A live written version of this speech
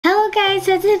guys,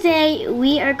 so today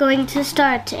we are going to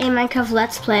start a Minecraft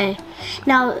Let's Play.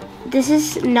 Now, this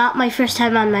is not my first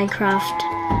time on Minecraft.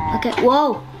 Okay,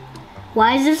 whoa!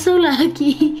 Why is it so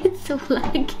laggy? It's so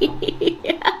laggy.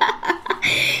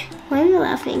 Why am I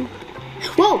laughing?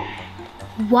 Whoa!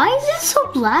 Why is it so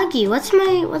laggy? What's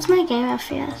my game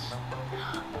FPS?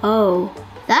 Oh,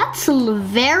 that's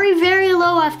very, very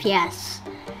low FPS.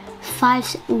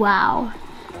 Wow.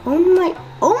 Oh my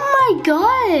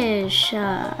gosh.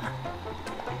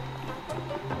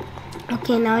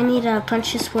 Okay, now I need to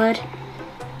punch this wood.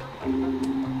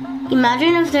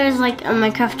 Imagine if there's like a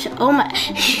Minecraft, oh my,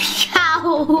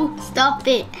 ow, stop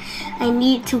it. I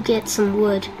need to get some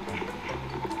wood.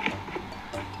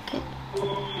 Okay.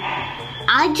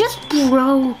 I just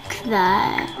broke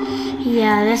that.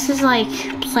 Yeah, this is like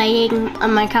playing a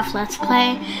Minecraft Let's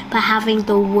Play, but having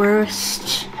the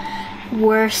worst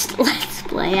Let's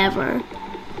Play ever.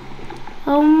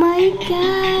 Oh my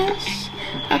gosh.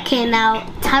 Okay, now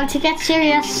time to get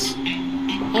serious.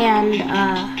 And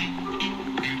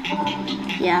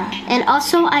yeah, and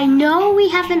also I know we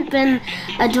haven't been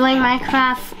doing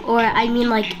Minecraft, or I mean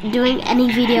like doing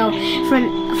any video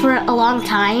for a long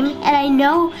time, and I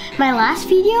know my last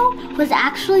video was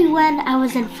actually when I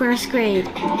was in first grade,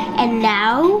 and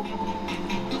now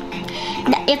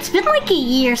it's been like a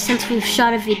year since we've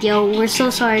shot a video. We're so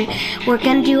sorry. We're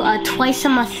gonna do twice a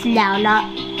month now,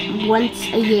 not once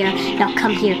a year. Now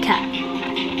come here, cat.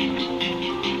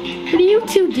 What are you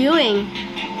two doing?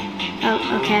 Oh,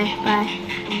 okay, bye.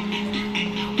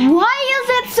 Why is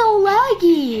it so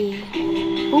laggy?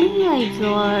 Oh my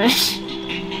gosh.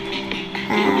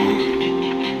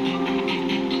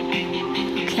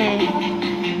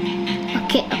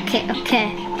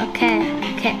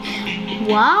 Okay.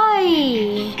 Why?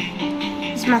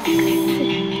 It's my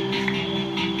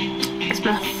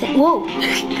whoa.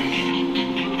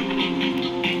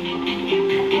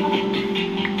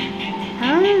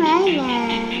 Oh my god.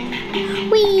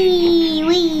 Wee.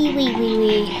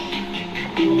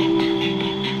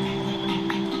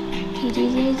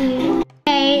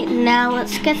 Okay, now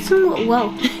let's get some,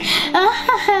 whoa.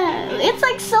 It's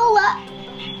like so loud.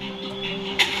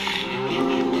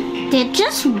 Did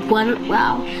just one,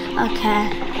 wow, okay.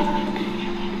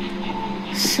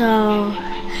 So,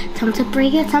 time to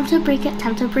break it.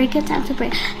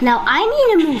 Now I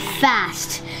need to move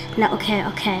fast. Now,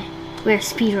 okay. We're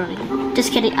speedrunning.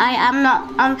 Just kidding, I'm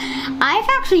not, I've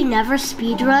actually never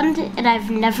speedrunned, and I've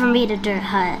never made a dirt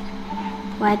hut.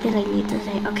 Why did I need to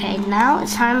say, okay, now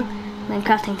it's time,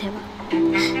 crafting table.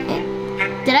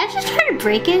 Did I just try to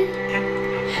break it?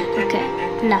 Okay,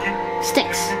 no,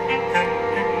 sticks.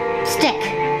 Stick.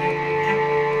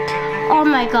 Oh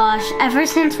my gosh, ever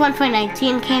since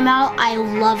 1.19 came out, I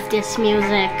love this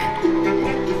music.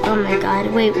 Oh my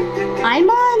god, wait, I'm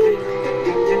on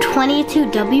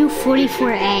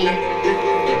 22W44A.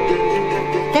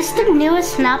 This is the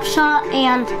newest snapshot,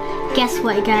 and guess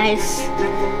what, guys?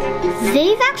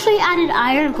 They've actually added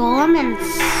Iron Golem and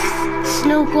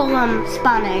Snow Golem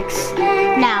spawn eggs.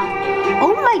 Now,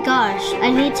 oh my gosh, I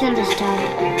need to understand.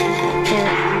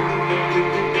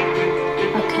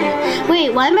 Okay.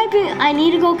 Wait, why am I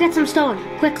need to go get some stone.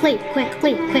 Quickly.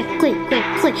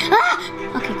 Ah!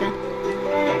 Okay, good.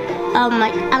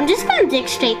 I'm just gonna dig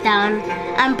straight down.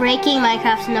 I'm breaking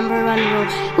Minecraft's #1 rule.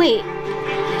 Wait,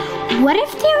 what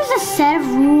if there's a set of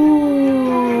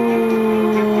rules?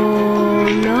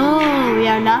 No, we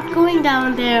are not going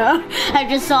down there. I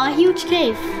just saw a huge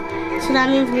cave. So that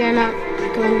means we are not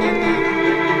going down there.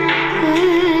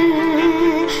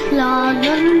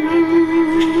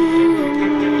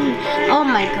 Oh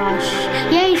my gosh.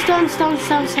 Yay, stone.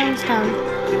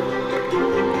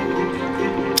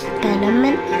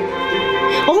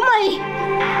 Oh my!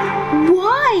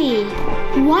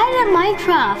 Why the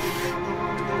Minecraft?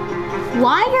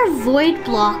 Why are void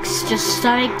blocks just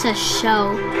starting to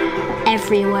show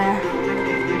everywhere?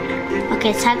 Okay,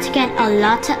 it's time to get a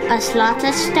lot of stone.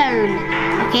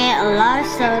 Okay, a lot of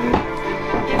stone.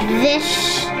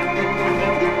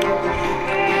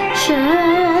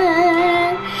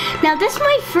 Now this is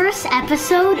my first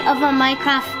episode of a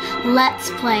Minecraft Let's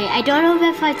Play. I don't know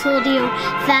if I told you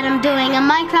that I'm doing a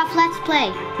Minecraft Let's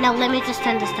Play. Now let me just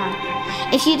turn this down.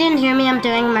 If you didn't hear me, I'm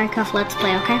doing a Minecraft Let's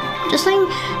Play, okay? Just saying,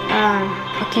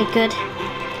 okay, good.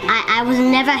 I was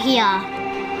never here.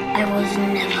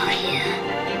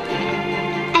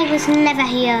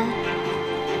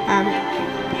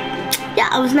 Yeah,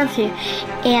 I was never here.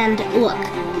 And look,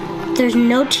 there's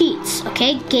no cheats,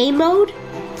 okay? Game mode.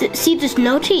 See, there's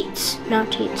no cheats. No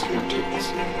cheats.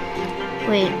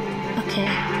 Wait, okay.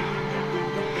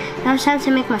 Now it's time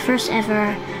to make my first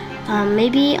ever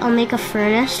Maybe I'll make a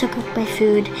furnace to cook my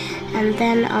food, And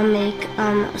then I'll make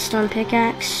a stone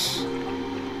pickaxe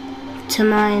to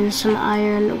mine some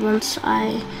iron once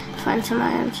I find some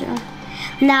iron soon.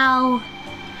 Now,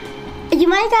 you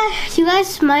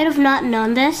guys might have not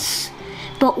known this,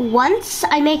 but once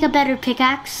I make a better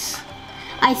pickaxe,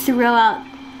 I throw out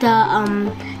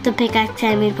the pickaxe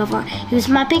I made before. Use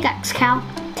my pickaxe, cow.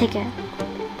 Take it.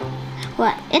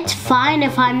 What? It's fine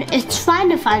if I'm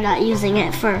not using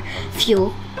it for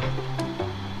fuel.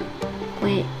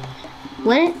 Wait.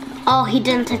 What? Oh, he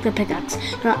didn't take the pickaxe.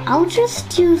 No, I'll just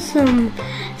do some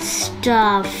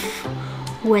stuff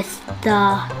with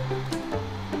the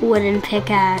wooden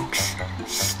pickaxe.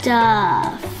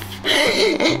 Stuff.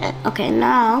 Okay,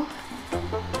 now.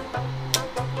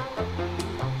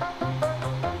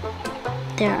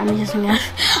 There, I'm using it.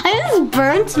 I just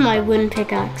burnt my wooden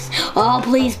pickaxe. Oh,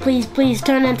 please, please, please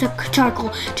turn into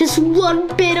charcoal. Just one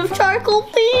bit of charcoal,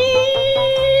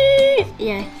 please.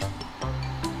 Yeah.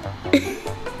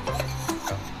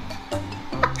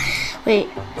 Wait.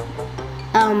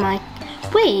 Oh my.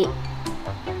 Wait.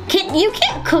 You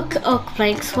can't cook oak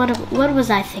planks. What was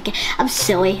I thinking? I'm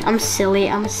silly. I'm a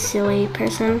silly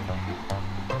person.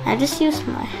 I just used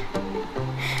my.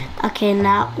 Okay,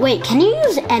 now wait. Can you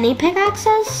use any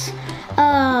pickaxes?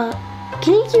 Can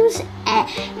you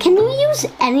use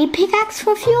any pickaxe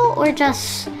for fuel or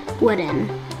just wooden?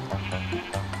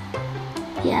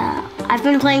 Yeah, I've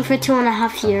been playing for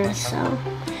 2.5 years, so.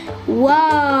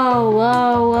 Whoa,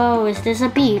 whoa, whoa! Is this a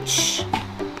beach?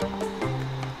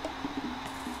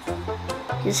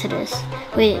 Yes, it is.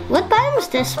 Wait, what biome is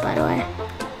this, by the way?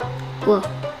 Whoa,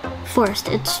 forest.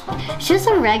 It's just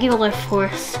a regular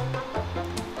forest.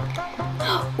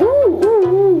 Ooh, ooh,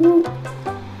 ooh, ooh.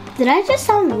 Did I just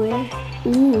sound weird?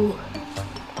 Ooh.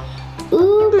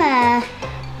 Ooh, man.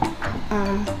 I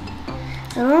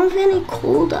don't have any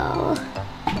coal though.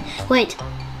 Wait,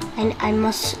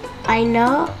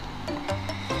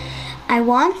 I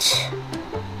want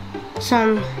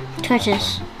some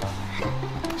torches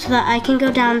so that I can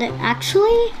go down there.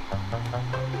 Actually,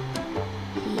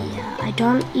 yeah, I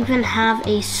don't even have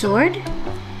a sword,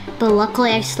 but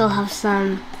luckily I still have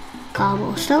some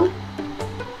cobblestone.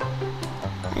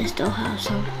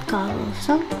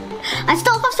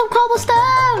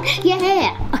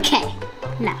 Yeah. Okay.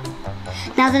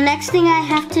 Now the next thing I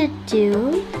have to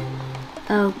do.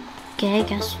 Okay, I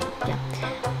guess. Yeah.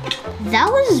 That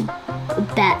was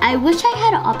bad. I wish I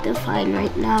had Optifine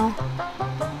right now.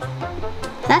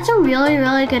 That's a really,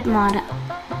 really good mod.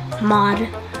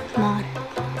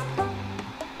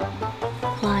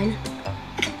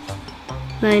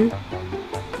 Line.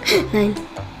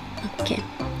 Okay.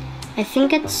 I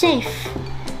think it's safe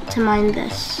to mine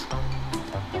this.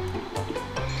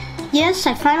 Yes,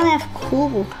 I finally have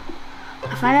coal.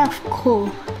 I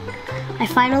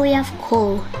finally have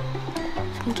coal. So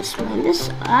I'll just mine this.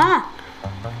 Ah!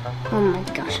 Oh my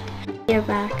gosh. You're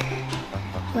back.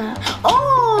 Wow.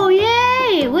 Oh,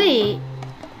 yay! Wait.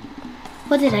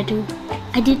 What did I do?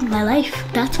 I did my life.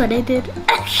 That's what I did.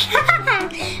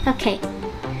 Okay.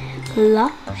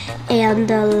 La and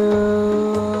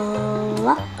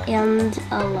la and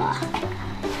la.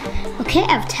 Okay,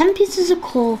 I have 10 pieces of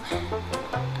coal.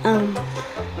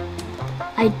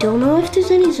 I don't know if there's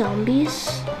any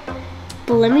zombies,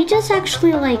 but let me just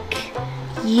actually like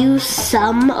use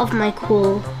some of my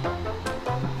coal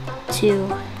to.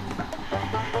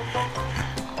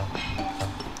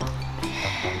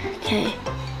 Okay.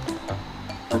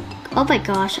 Oh my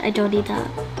gosh, I don't need that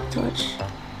torch.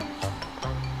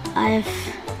 I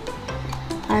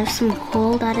have some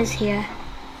coal that is here.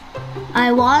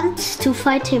 I want to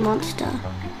fight a monster,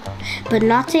 but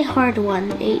not a hard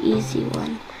one, a easy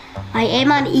one. I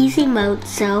am on easy mode,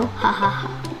 so ha ha ha.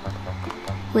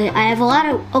 Wait, I have a lot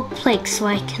of oak planks, so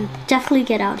I can definitely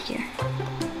get out here.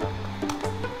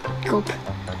 Gulp.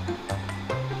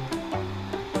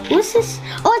 What's this?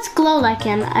 Oh, it's glow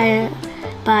lichen. I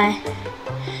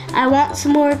want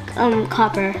some more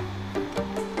copper.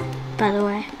 By the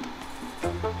way,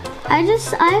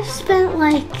 I've spent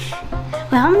like,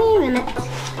 wait, how many minutes?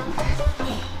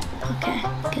 Okay,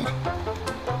 good.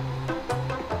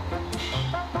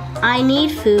 I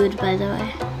need food, by the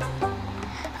way.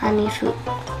 I need food.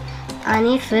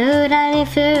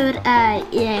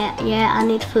 Yeah, I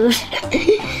need food.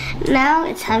 Now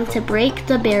it's time to break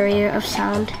the barrier of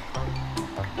sound.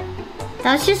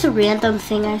 That was just a random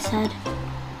thing I said.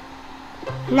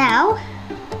 Now,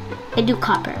 I do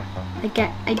copper. I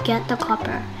get the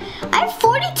copper. I have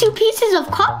 42 pieces of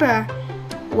copper.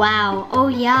 Wow. Oh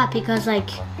yeah, because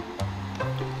like.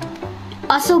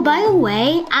 Also, by the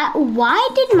way, why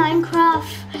did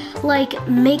Minecraft like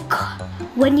make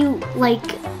when you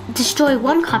like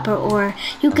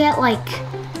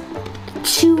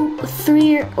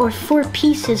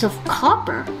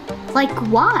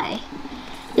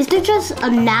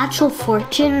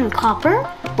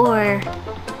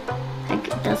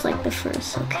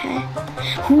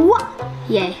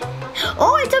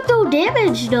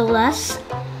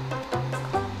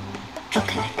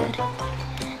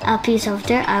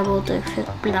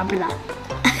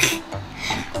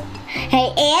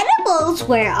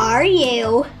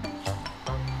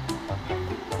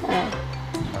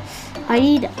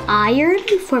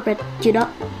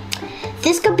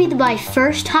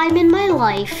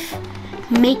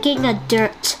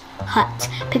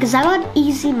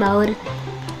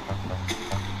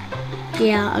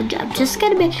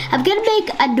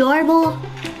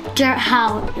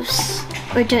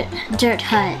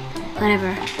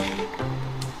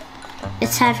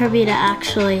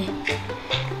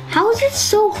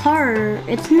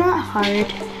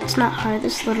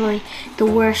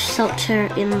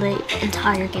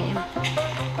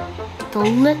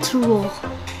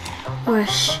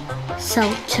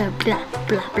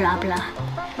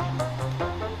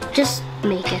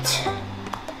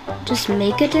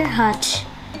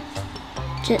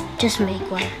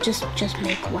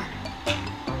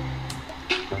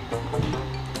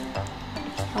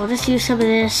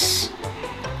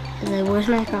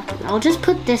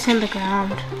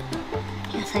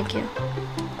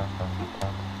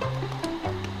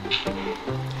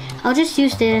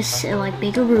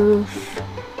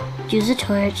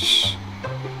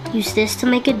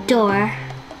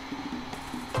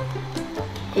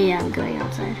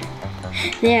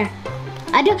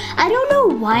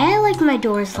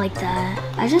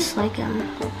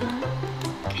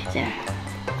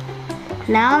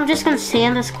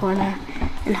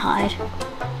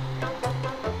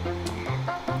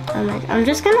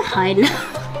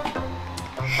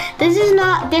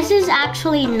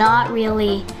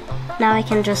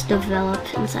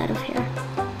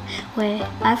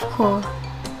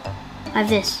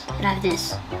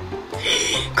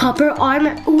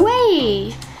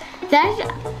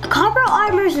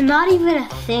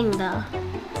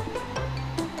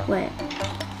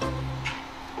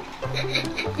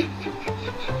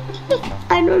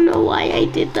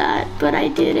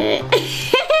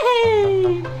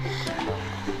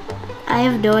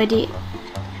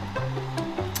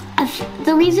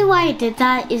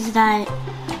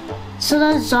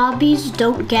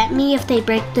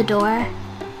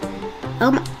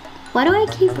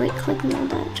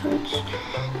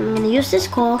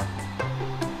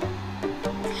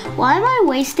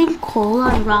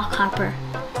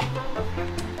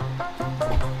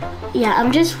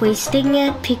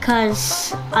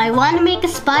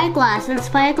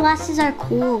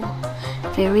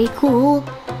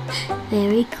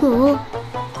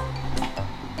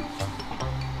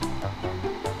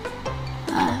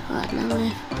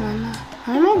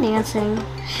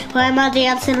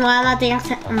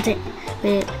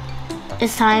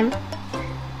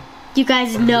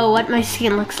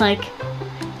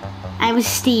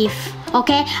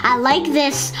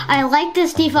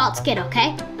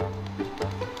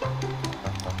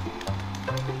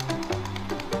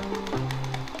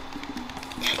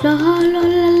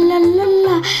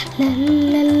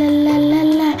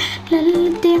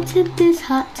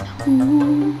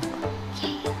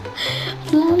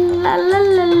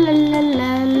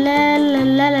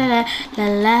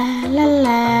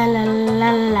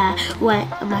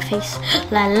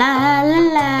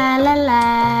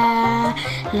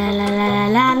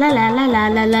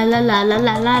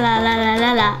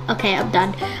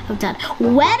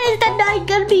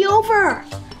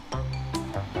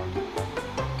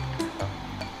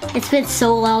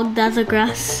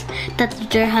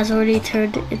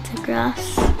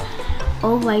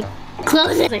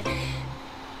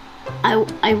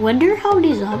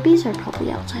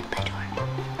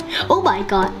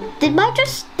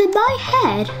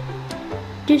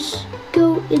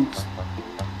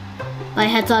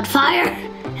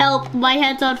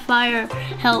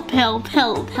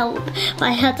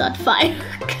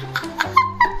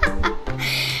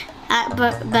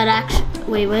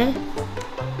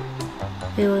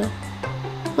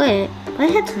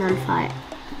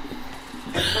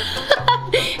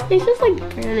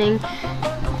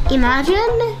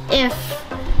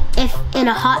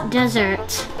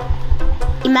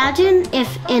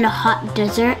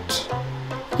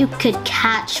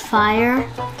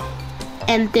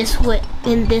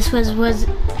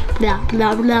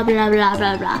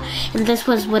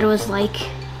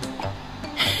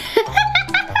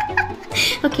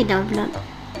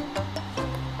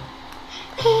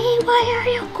Why are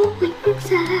you going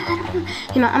sad?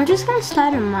 You know, I'm just gonna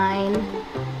start a mine.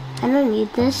 I don't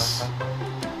need this.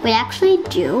 We actually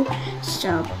do.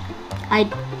 So, I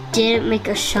didn't make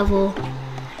a shovel.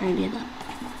 I did that.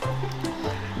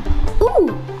 Ooh!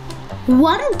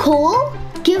 1 coal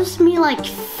gives me like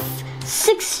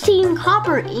 16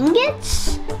 copper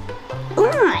ingots? Oh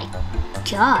my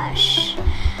gosh.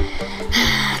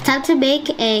 Time to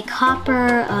make a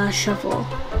copper shovel.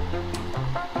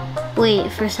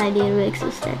 Wait, first I need to make some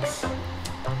sticks.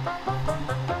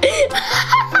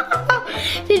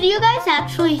 Did you guys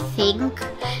actually think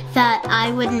that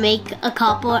I would make a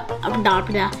copper?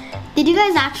 Did you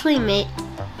guys actually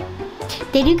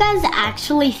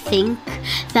think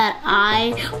that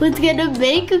I was gonna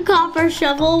make a copper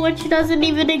shovel which doesn't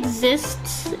even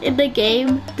exist in the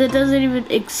game? That doesn't even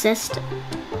exist.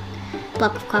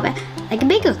 Block of copper. I can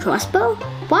make a crossbow?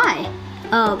 Why?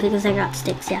 Oh, because I got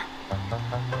sticks, yeah.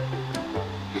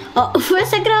 Oh, for a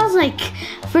second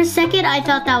I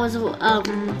thought that was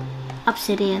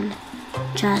obsidian.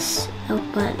 Just,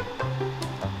 but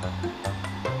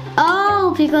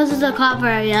oh, because of the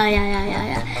copper. Yeah.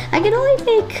 I can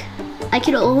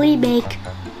only make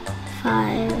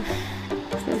 5,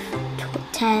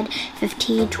 10,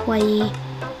 15, 20,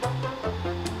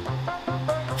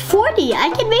 40. I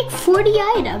can make 40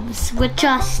 items with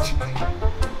just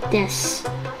this.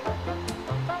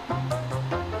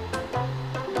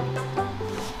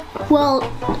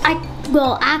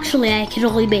 Actually I can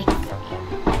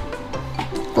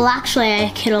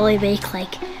only make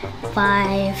like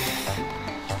 5,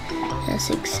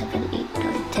 6, 7, 8,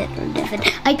 9, 10, 11.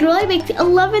 I can only make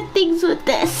 11 things with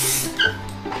this.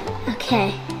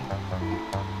 Okay.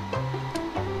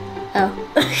 Oh.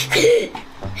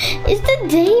 Is the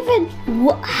day even,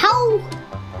 how?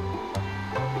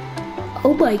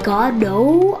 Oh my god,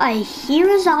 no. I hear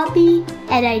a zombie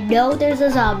and I know there's a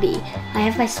zombie. I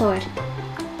have my sword.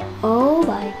 Oh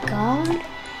my god.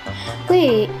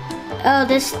 Wait. Oh,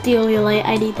 this is the only light.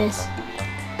 I need this.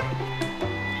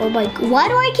 Oh my god. Why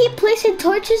do I keep placing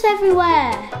torches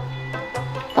everywhere?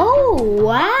 Oh,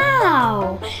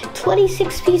 wow.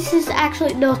 26 pieces.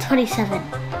 Actually, no, 27.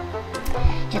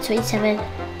 Yeah, 27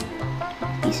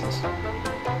 pieces.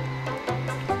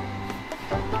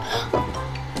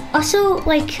 Also,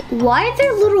 like, why are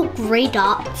there little gray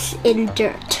dots in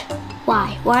dirt?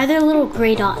 Why? Why are there little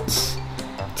gray dots?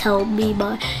 Tell me,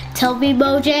 Mojang. Tell me,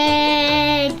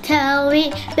 Mojang. Tell me.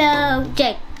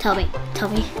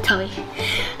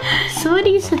 Someone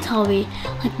needs to tell me.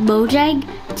 Like, Mojang,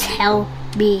 tell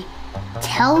me.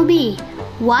 Tell me.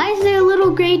 Why is there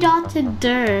little gray dots in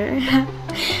dirt?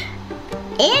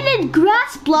 And in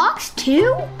grass blocks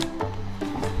too?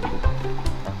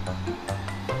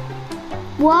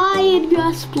 Why in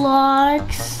grass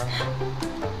blocks?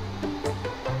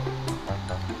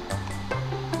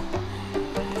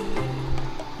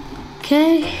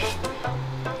 Okay,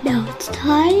 now it's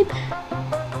time.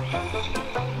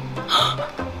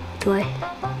 Do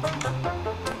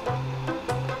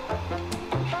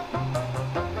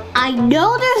I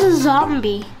know there's a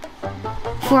zombie.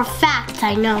 For a fact,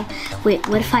 I know. Wait,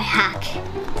 what if I hack?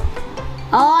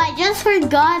 Oh, I just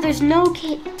forgot. There's no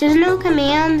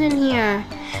commands in here.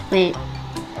 Wait.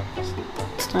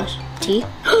 /T.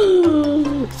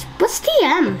 What's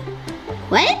TM?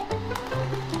 What?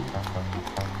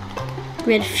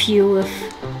 Red few of.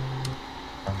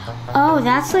 Oh,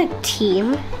 that's like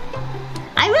team.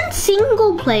 I'm in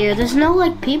single player. There's no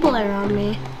like people around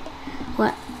me.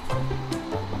 What?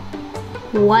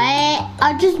 What?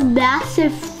 A just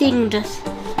massive thing just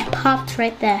popped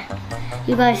right there.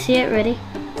 You guys see it? Ready?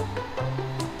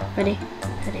 Ready?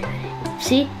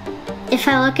 See? If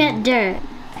I look at dirt,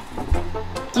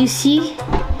 do you see?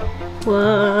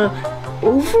 Whoa.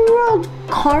 Overworld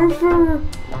Carver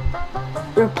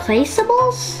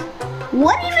replaceables?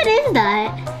 What even is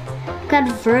that?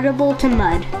 Convertible to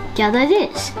mud. Yeah, that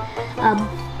is.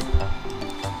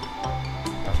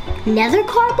 Nether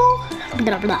Carble?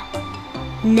 Blah, blah.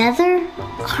 Nether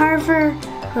Carver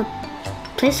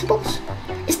replaceables?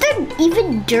 Is there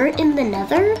even dirt in the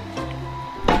Nether?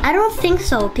 I don't think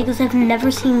so, because I've never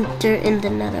seen dirt in the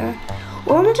Nether.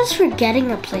 Or I'm just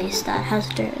forgetting a place that has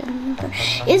dirt in the Nether.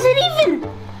 Is it even?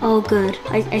 Oh, good.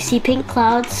 I see pink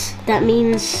clouds. That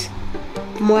means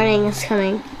morning is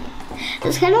coming.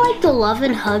 It's kind of like the Love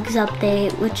and Hugs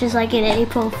update, which is like an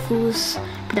April Fool's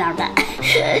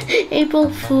April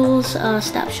Fool's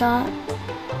snapshot.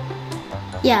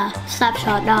 Yeah,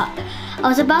 snapshot, not. I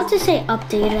was about to say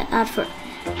updated at first.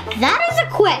 That is a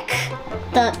quick.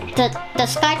 The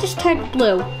sky just turned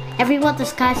blue. Everyone, the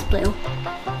sky's blue.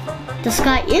 The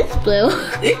sky is blue.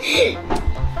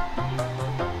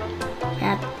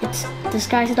 Yeah, it's The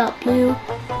sky's not blue.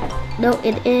 No,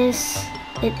 it is.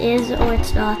 It is or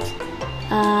it's not.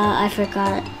 I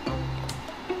forgot.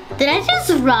 Did I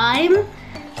just rhyme?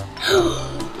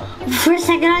 For a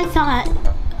second I thought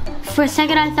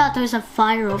there was a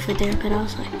fire over there, but I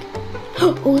was like,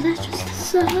 oh, that's just the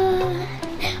sun.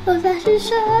 Oh, that just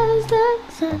shows the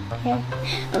sun. Yeah.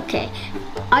 Okay.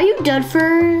 Are you done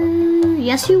for?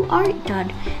 Yes, you are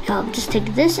done. Now just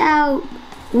take this out.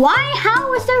 Why?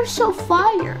 How is there so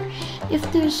fire? If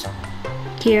there's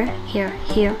here, here,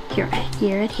 here, here,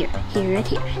 here, and here, here, and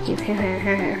here, here, here, here,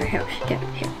 here, here, here,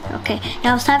 here. Okay.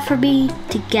 Now it's time for me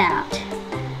to get out.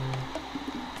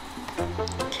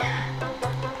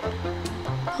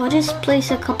 I'll just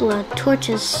place a couple of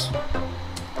torches.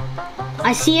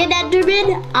 I see an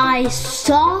Enderman. I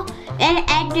saw an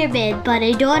Enderman, but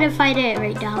I don't want to find it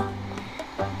right now.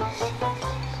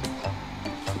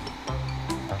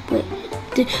 Wait,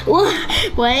 what?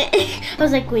 I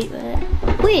was like, wait,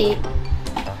 what? Wait.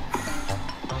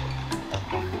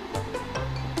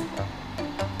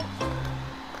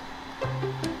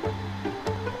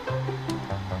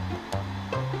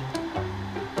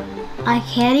 I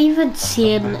can't even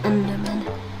see an Enderman.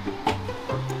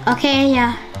 Okay,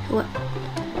 yeah. What?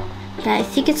 Yeah, I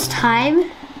think it's time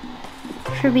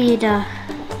for me to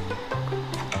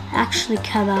actually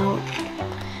come out.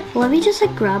 Let me just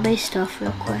like grab my stuff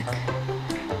real quick.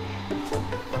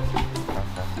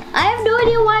 I have no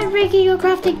idea why I'm making a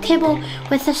crafting table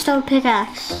with a stone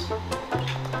pickaxe.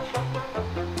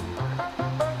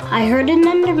 I heard an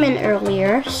Enderman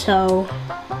earlier, so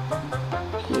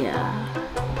yeah.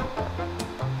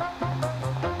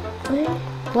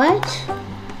 What?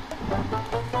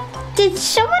 Did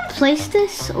someone place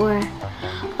this or?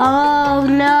 Oh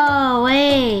no,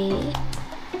 wait.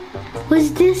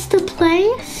 Was this the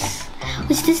place?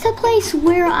 Was this the place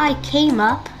where I came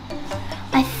up?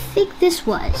 I think this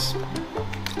was.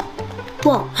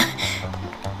 Whoa.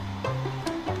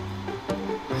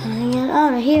 Time to get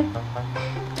out of here.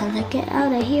 Time to get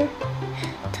out of here.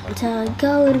 Time to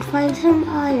go and find some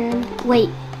iron. Wait.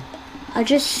 I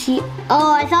just see.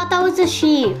 Oh, I thought that was a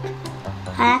sheep.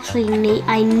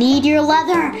 I need your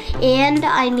leather and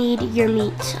I need your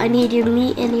meat. I need your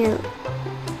meat and your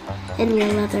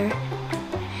leather.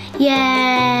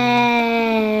 Yay!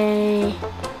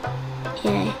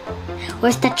 Yay!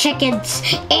 Where's the chickens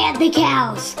and the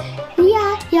cows?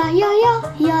 Yeah.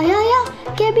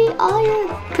 Give me all your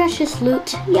precious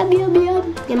loot. Yum yum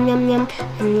yum yum yum yum yum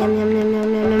yum yum yum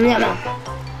yum yum yum.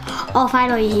 Oh,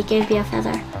 finally he gave me a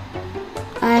feather.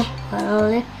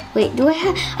 Wait, do I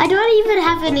have? I don't even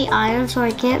have any iron, so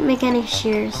I can't make any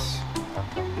shears.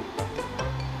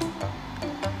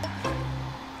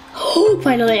 Oh,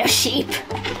 finally a sheep.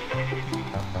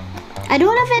 I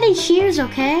don't have any shears,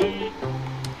 okay?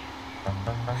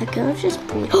 I could have just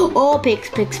pulled. Oh, pigs.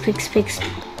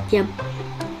 Yep.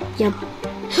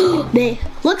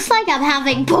 Looks like I'm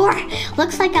having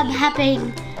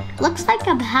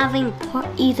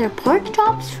either pork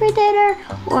chops for dinner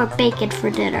or bacon for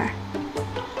dinner.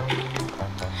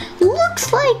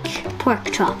 Looks like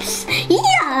pork chops.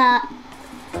 Yeah!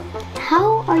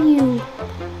 How are you?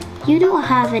 You don't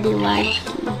have any legs.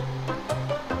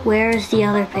 Where's the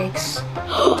other pigs?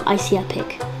 I see a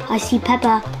pig. I see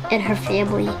Peppa and her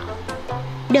family.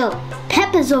 No,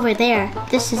 Peppa's over there.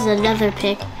 This is another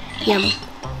pig. Yum.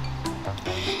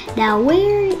 Now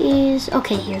where is...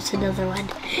 Okay, here's another one.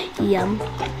 Yum.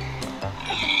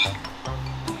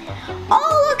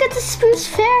 Oh, look, it's a spruce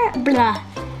fair. Blah.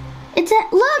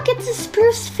 It's a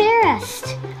spruce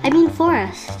forest.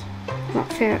 Forest,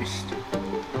 not forest.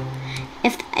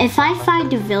 If I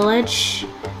find a village,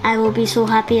 I will be so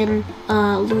happy and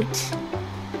loot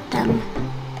them.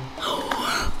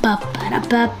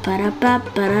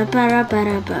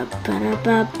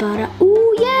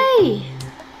 Ooh, yay!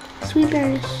 Sweet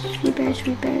berries.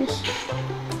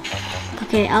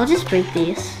 Okay, I'll just break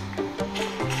these.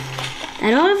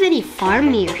 I don't have any farm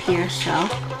near here, so.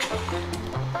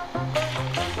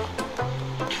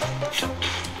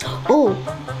 Oh,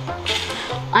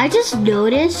 I just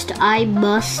noticed I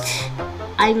must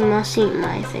eat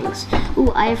my things.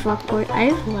 Ooh, I have rock pork. I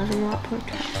have 11 rock pork.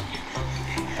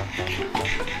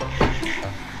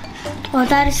 Oh,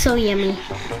 that is so yummy.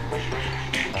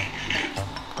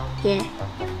 Yeah.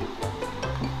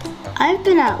 I've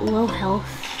been at low health.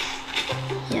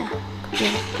 Yeah.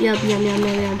 Yum.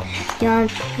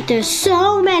 There's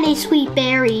so many sweet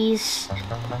berries.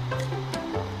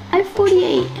 I have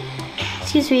 48.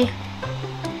 Excuse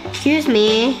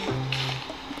me.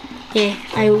 Yeah,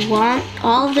 I want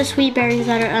all of the sweet berries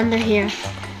that are under here.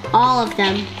 All of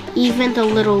them. Even the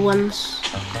little ones.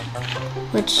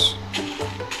 Which...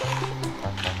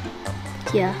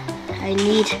 Yeah, I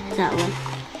need that one.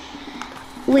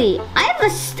 Wait,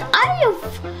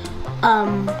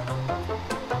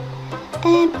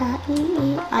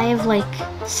 I have like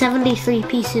 73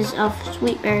 pieces of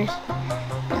sweet berries.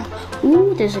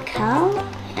 Ooh, there's a cow.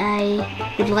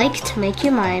 I would like to make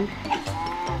you mine.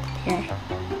 Okay.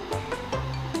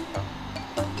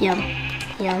 Yum,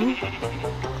 yum.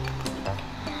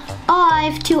 Oh, I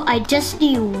have two. I just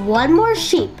need one more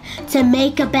sheep to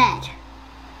make a bed.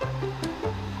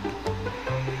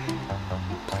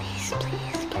 Please,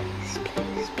 please, please,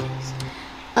 please, please.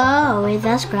 Oh, wait,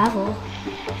 that's gravel.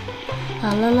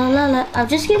 La la la la la. I'm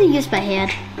just gonna use my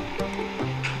hand.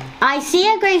 I see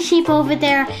a gray sheep over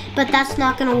there, but that's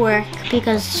not gonna work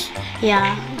because,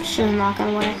 yeah, it's just not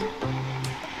gonna work.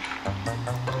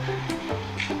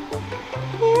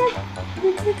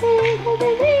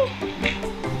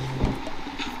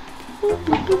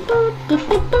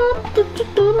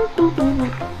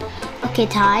 Okay,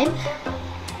 time.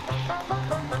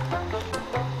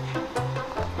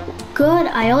 Good,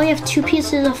 I only have 2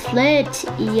 pieces of flint.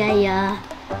 Yeah.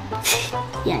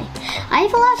 Yay. I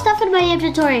have a lot of stuff in my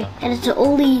inventory, and it's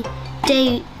only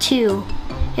day 2.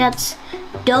 It's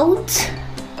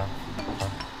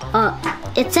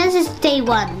it says it's day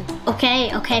 1.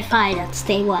 Okay, fine, it's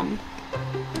day 1.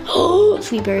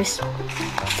 Sweet berries.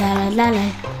 La la la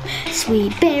la.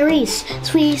 Sweet berries.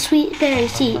 Sweet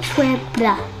berries.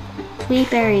 Sweet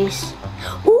berries.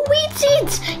 Ooh, wheat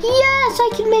seeds! Yes, I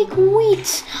can make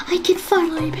wheat. I can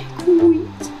finally make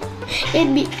wheat.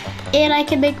 And I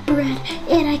can make bread.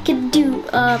 And I can do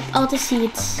all the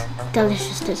seeds.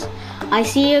 Deliciousness. I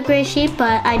see a gray sheep,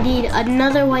 but I need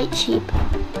another white sheep.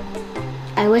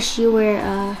 I wish you were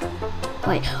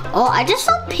white. Oh, I just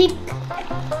saw pink.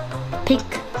 Pink.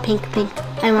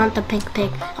 I want the pink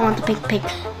pig. I want the pink pig.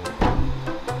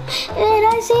 And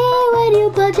I see when you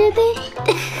budget me.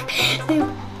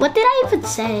 What did I even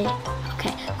say?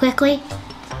 Okay, quickly.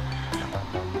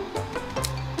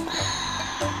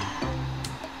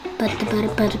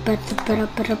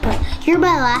 You're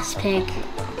my last pig.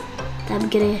 I'm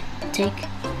gonna take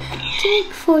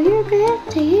for your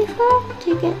granted.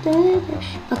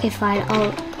 Okay, fine.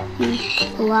 I'll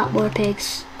eat a lot more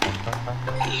pigs.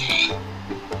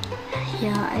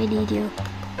 Yeah, I need you.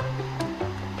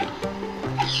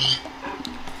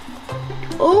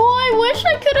 Oh, I wish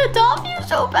I could adopt you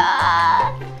so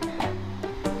bad.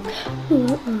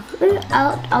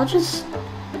 I'll just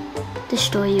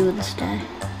destroy you instead.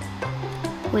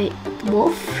 Wait,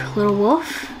 wolf? Little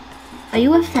wolf? Are you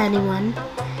with anyone?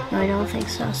 No, I don't think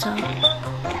so,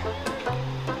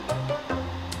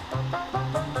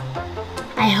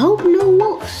 I hope no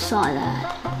wolf saw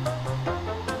that.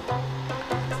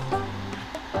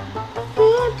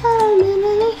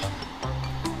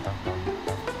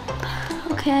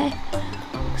 Okay,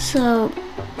 so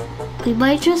we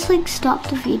might just like stop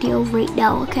the video right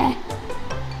now, okay?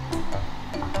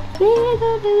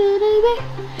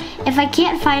 If I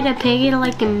can't find a pig in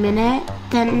like a minute,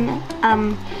 then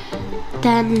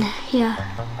yeah.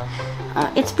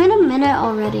 It's been a minute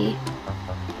already.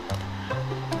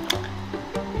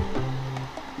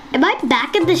 Am I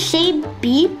back at the same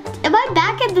beach? Am I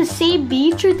back at the same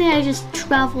beach, or did I just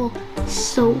travel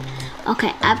so?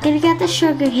 Okay, I'm gonna get the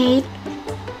sugar cane.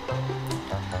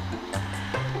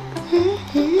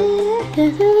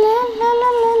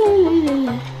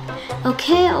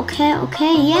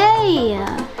 Okay, yay!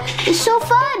 It's so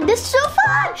fun!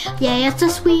 Yay, it's a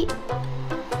sweet,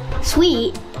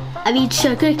 I mean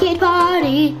sugar cane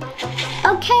party.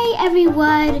 Okay,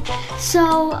 everyone.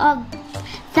 So,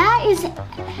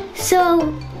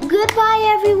 goodbye,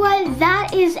 everyone.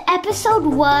 That is episode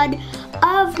 1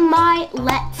 of my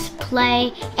Let's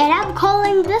Play, and I'm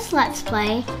calling this Let's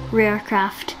Play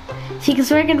Rarecraft, because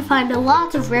we're gonna find a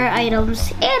lot of rare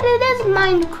items, and it is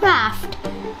Minecraft.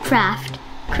 Craft.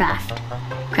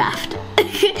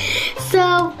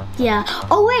 So, yeah.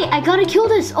 Oh wait, I gotta kill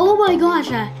this. Oh my gosh.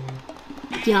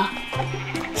 Yeah.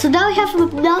 So now we have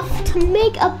enough to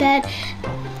make a bed.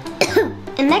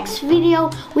 In next video,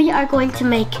 we are going to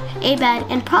make a bed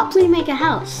and probably make a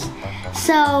house.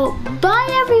 So, bye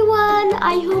everyone.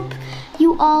 I hope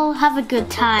you all have a good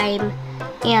time.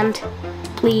 And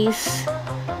please,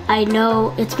 I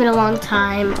know it's been a long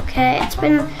time, okay? It's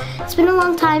been a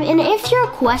long time. And if you're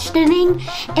questioning,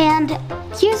 and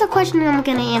here's a question I'm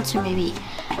gonna answer maybe.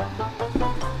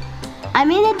 I'm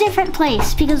in a different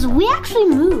place because we actually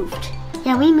moved.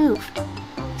 Yeah, we moved.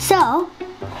 So,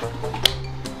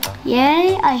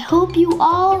 yay, I hope you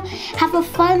all have a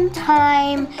fun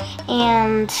time,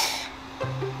 and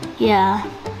yeah.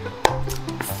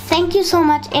 thank you so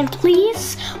much, and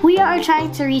please, we are trying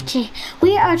to reach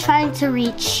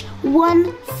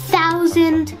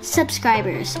 1,000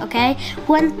 subscribers, okay?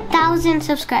 1,000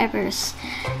 subscribers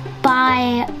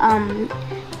by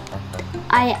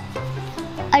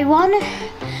I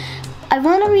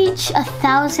want to reach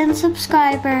 1,000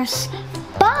 subscribers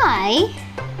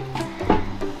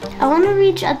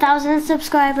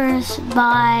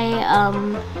by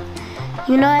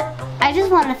you know what? I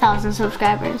just want 1,000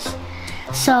 subscribers.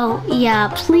 So yeah,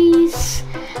 please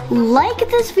like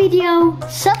this video,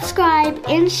 subscribe,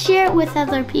 and share it with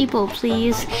other people,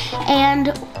 please.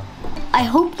 And I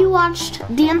hope you watched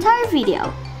the entire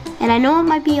video. And I know it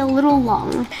might be a little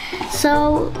long.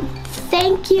 So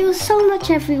thank you so much,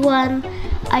 everyone.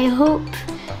 I hope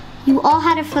you all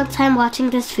had a fun time watching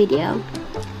this video.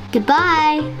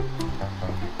 Goodbye.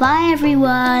 Bye,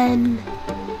 everyone.